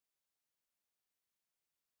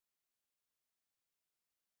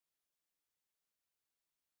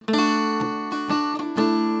In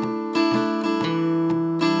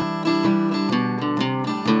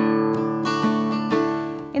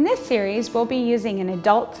this series, we'll be using an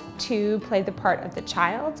adult to play the part of the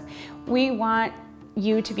child. We want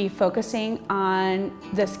you to be focusing on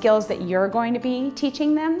the skills that you're going to be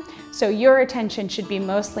teaching them, so your attention should be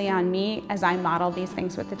mostly on me as I model these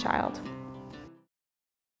things with the child.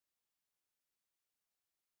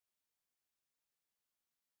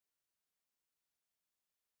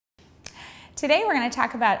 Today we're going to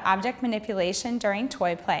talk about object manipulation during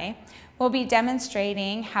toy play. We'll be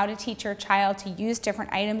demonstrating how to teach your child to use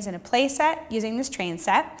different items in a play set using this train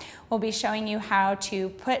set. We'll be showing you how to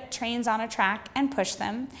put trains on a track and push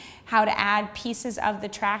them, how to add pieces of the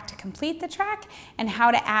track to complete the track, and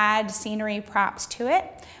how to add scenery props to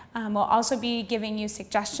it. We'll also be giving you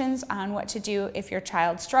suggestions on what to do if your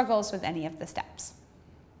child struggles with any of the steps.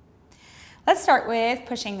 Let's start with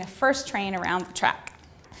pushing the first train around the track.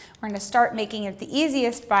 We're going to start making it the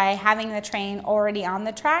easiest by having the train already on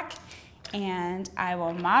the track, and I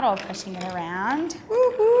will model pushing it around.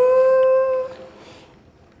 Woohoo!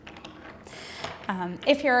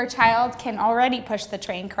 If your child can already push the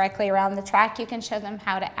train correctly around the track, you can show them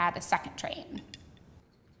how to add a second train.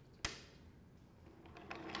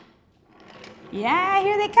 Yeah,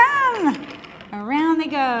 here they come! Around they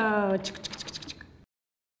go.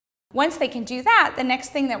 Once they can do that, the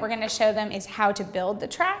next thing that we're going to show them is how to build the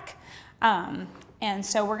track. And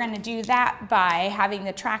so we're going to do that by having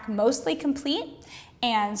the track mostly complete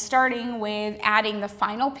and starting with adding the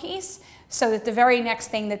final piece so that the very next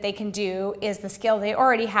thing that they can do is the skill they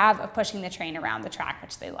already have of pushing the train around the track,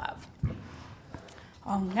 which they love.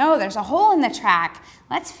 Oh no, there's a hole in the track.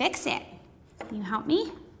 Let's fix it. Can you help me?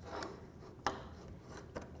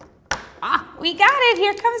 Ah, we got it.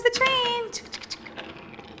 Here comes the train.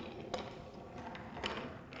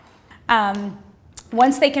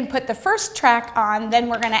 Once they can put the first track on, then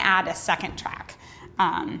we're going to add a second track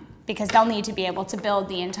because they'll need to be able to build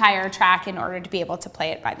the entire track in order to be able to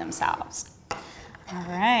play it by themselves. All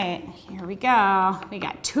right, here we go. We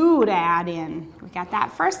got two to add in. We got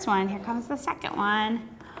that first one. Here comes the second one.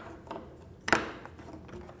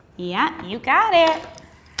 Yeah, you got it.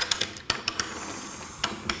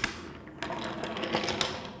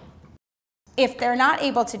 If they're not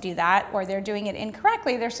able to do that or they're doing it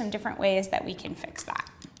incorrectly, there's some different ways that we can fix that.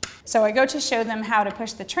 So I go to show them how to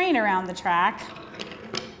push the train around the track,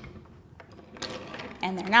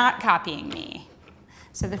 and they're not copying me.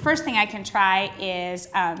 So the first thing I can try is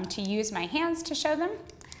to use my hands to show them.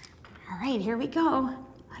 All right, here we go.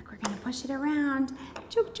 Look, we're gonna push it around.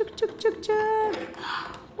 Chuk, chuk, chuk, chuk, chuk.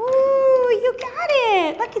 Ooh, you got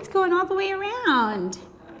it. Look, it's going all the way around.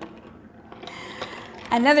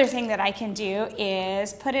 Another thing that I can do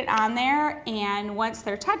is put it on there, and once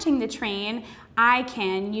they're touching the train, I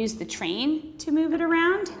can use the train to move it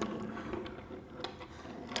around.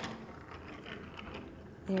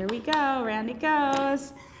 There we go, around it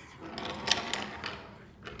goes.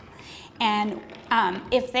 And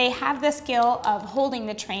if they have the skill of holding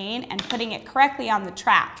the train and putting it correctly on the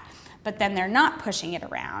track, but then they're not pushing it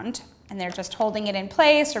around, and they're just holding it in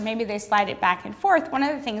place, or maybe they slide it back and forth, one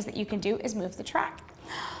of the things that you can do is move the track.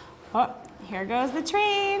 Oh, here goes the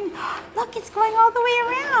train. Look, it's going all the way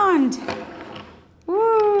around.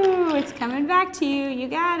 Woo, it's coming back to you. You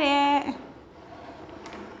got it.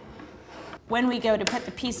 When we go to put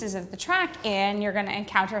the pieces of the track in, you're going to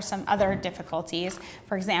encounter some other difficulties.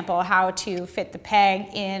 For example, how to fit the peg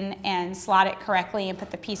in and slot it correctly and put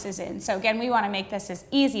the pieces in. So again, we want to make this as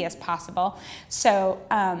easy as possible. So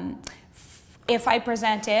if I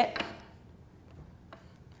present it,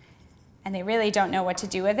 and they really don't know what to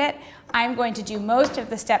do with it, I'm going to do most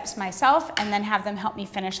of the steps myself and then have them help me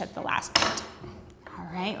finish at the last bit. All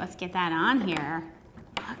right, let's get that on here.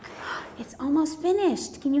 Look, it's almost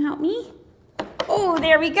finished. Can you help me? Oh,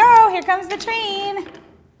 there we go. Here comes the train.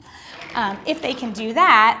 If they can do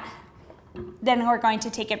that, then we're going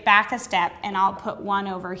to take it back a step, and I'll put one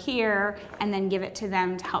over here and then give it to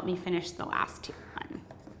them to help me finish the last two.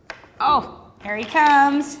 Oh, here he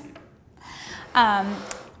comes.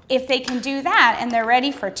 If they can do that and they're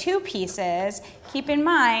ready for two pieces, keep in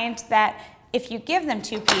mind that if you give them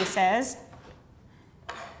two pieces,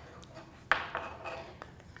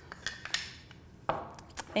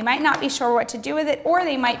 they might not be sure what to do with it, or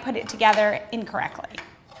they might put it together incorrectly.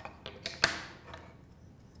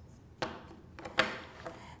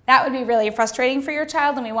 That would be really frustrating for your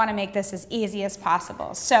child, and we want to make this as easy as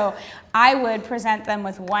possible. So I would present them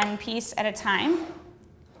with one piece at a time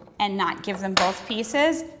and not give them both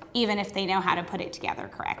pieces, even if they know how to put it together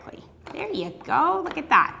correctly. There you go. Look at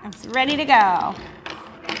that. It's ready to go.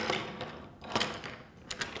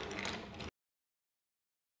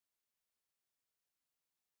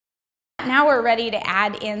 Now we're ready to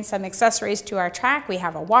add in some accessories to our track. We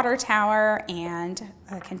have a water tower and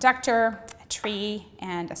a conductor, a tree,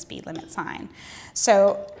 and a speed limit sign.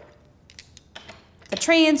 So the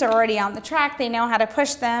trains are already on the track. They know how to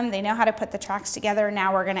push them. They know how to put the tracks together.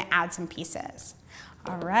 Now we're gonna add some pieces.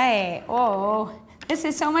 All right, oh, this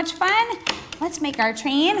is so much fun. Let's make our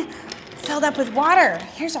train filled up with water.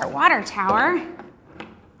 Here's our water tower.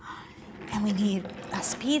 And we need a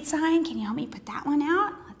speed sign. Can you help me put that one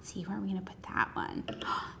out? Let's see, where are we gonna put that one?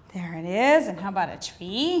 There it is, and how about a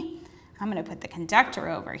tree? I'm gonna put the conductor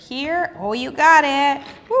over here. Oh, you got it.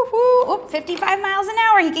 Woohoo, oh, 55 miles an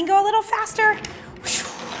hour. He can go a little faster.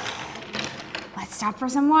 Let's stop for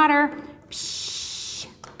some water.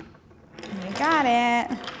 You got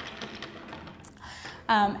it.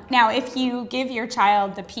 Now, if you give your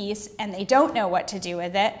child the piece and they don't know what to do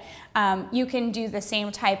with it, you can do the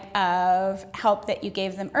same type of help that you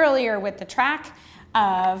gave them earlier with the track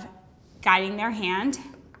of guiding their hand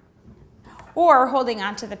or holding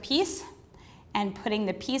onto the piece and putting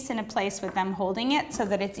the piece in a place with them holding it so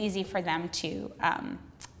that it's easy for them to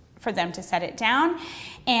set it down.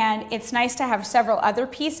 And it's nice to have several other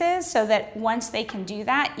pieces so that once they can do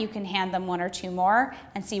that, you can hand them one or two more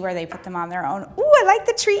and see where they put them on their own. Ooh, I like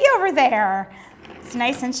the tree over there. It's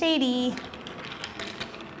nice and shady.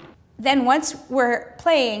 Then once we're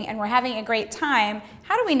playing and we're having a great time,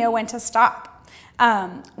 how do we know when to stop?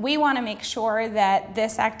 We want to make sure that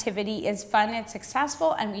this activity is fun and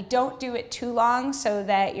successful, and we don't do it too long so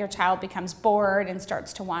that your child becomes bored and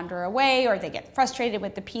starts to wander away, or they get frustrated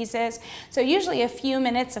with the pieces. So usually a few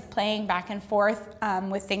minutes of playing back and forth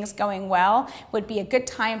with things going well would be a good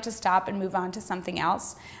time to stop and move on to something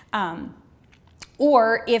else.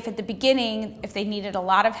 Or if at the beginning, if they needed a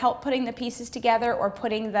lot of help putting the pieces together or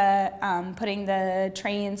putting the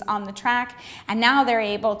trains on the track, and now they're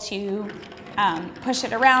able to push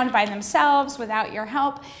it around by themselves without your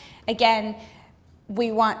help. Again,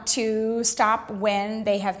 we want to stop when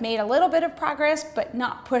they have made a little bit of progress, but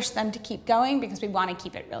not push them to keep going because we want to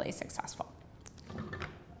keep it really successful.